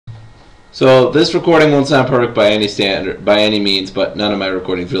So this recording won't sound perfect by any standard, by any means, but none of my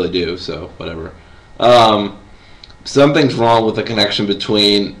recordings really do. So whatever. Something's wrong with the connection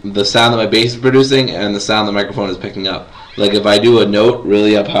between the sound that my bass is producing and the sound the microphone is picking up. Like if I do a note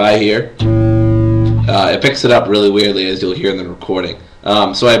really up high here, it picks it up really weirdly, as you'll hear in the recording.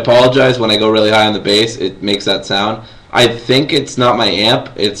 So I apologize when I go really high on the bass. It makes that sound. I think it's not my amp.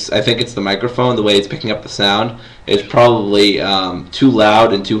 I think it's the microphone, the way it's picking up the sound. It's probably too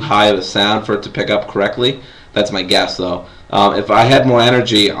loud and too high of a sound for it to pick up correctly. That's my guess, though. If I had more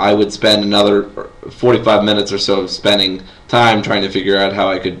energy, I would spend another 45 minutes or so spending time trying to figure out how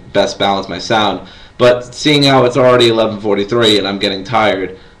I could best balance my sound. But seeing how it's already 11:43 and I'm getting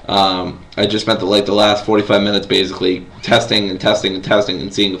tired, I just spent the last 45 minutes basically testing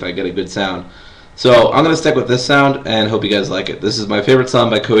and seeing if I get a good sound. So I'm going to stick with this sound and hope you guys like it. This is my favorite song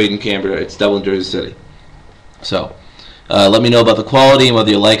by Coheed and Cambria. It's Devil in Jersey City. So let me know about the quality and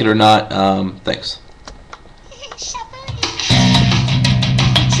whether you like it or not. Thanks.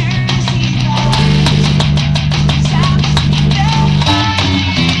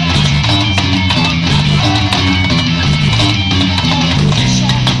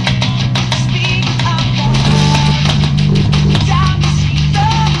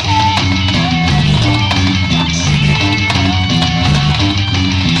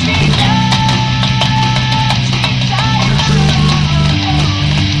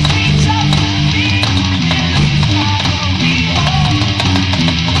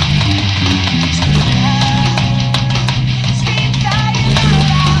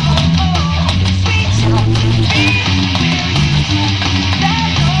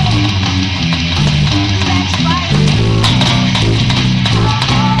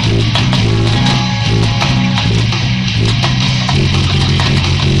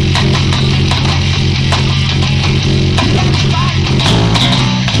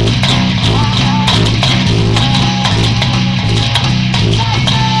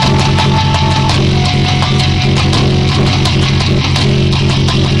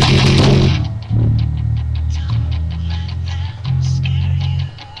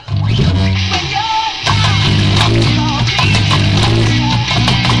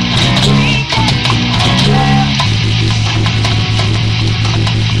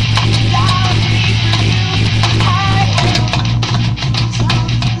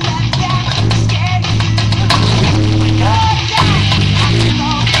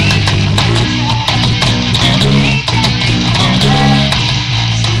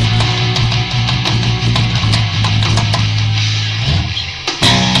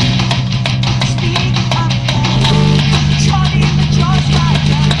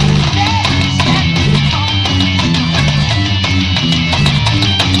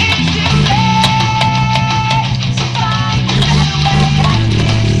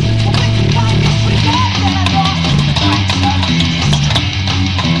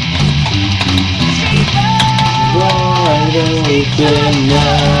 Open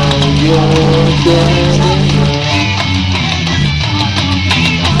now, you're dead.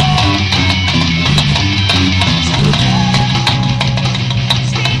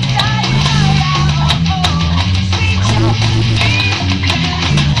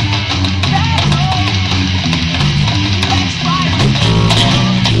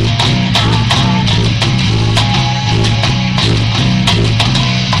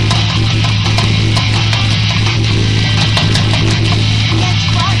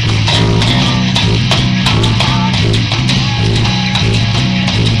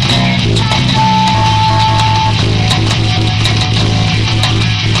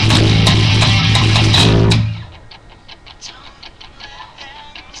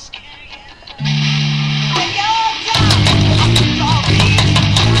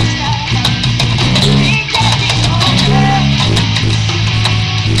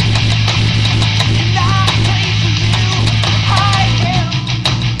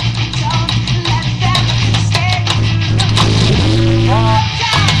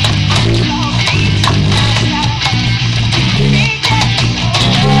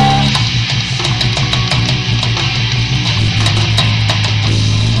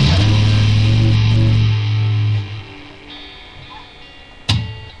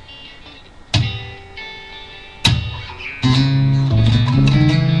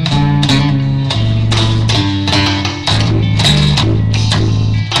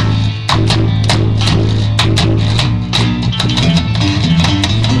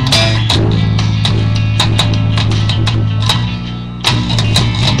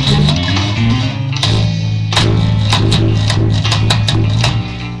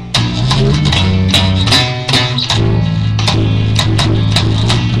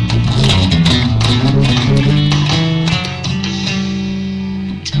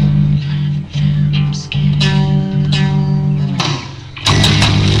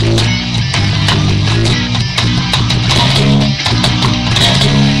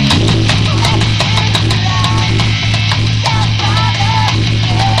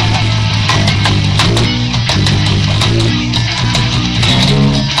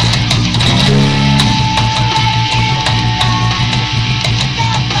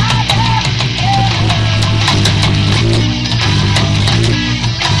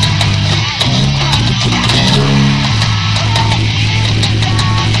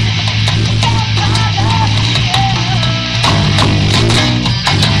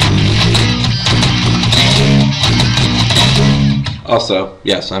 Also,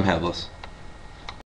 yes, I'm headless.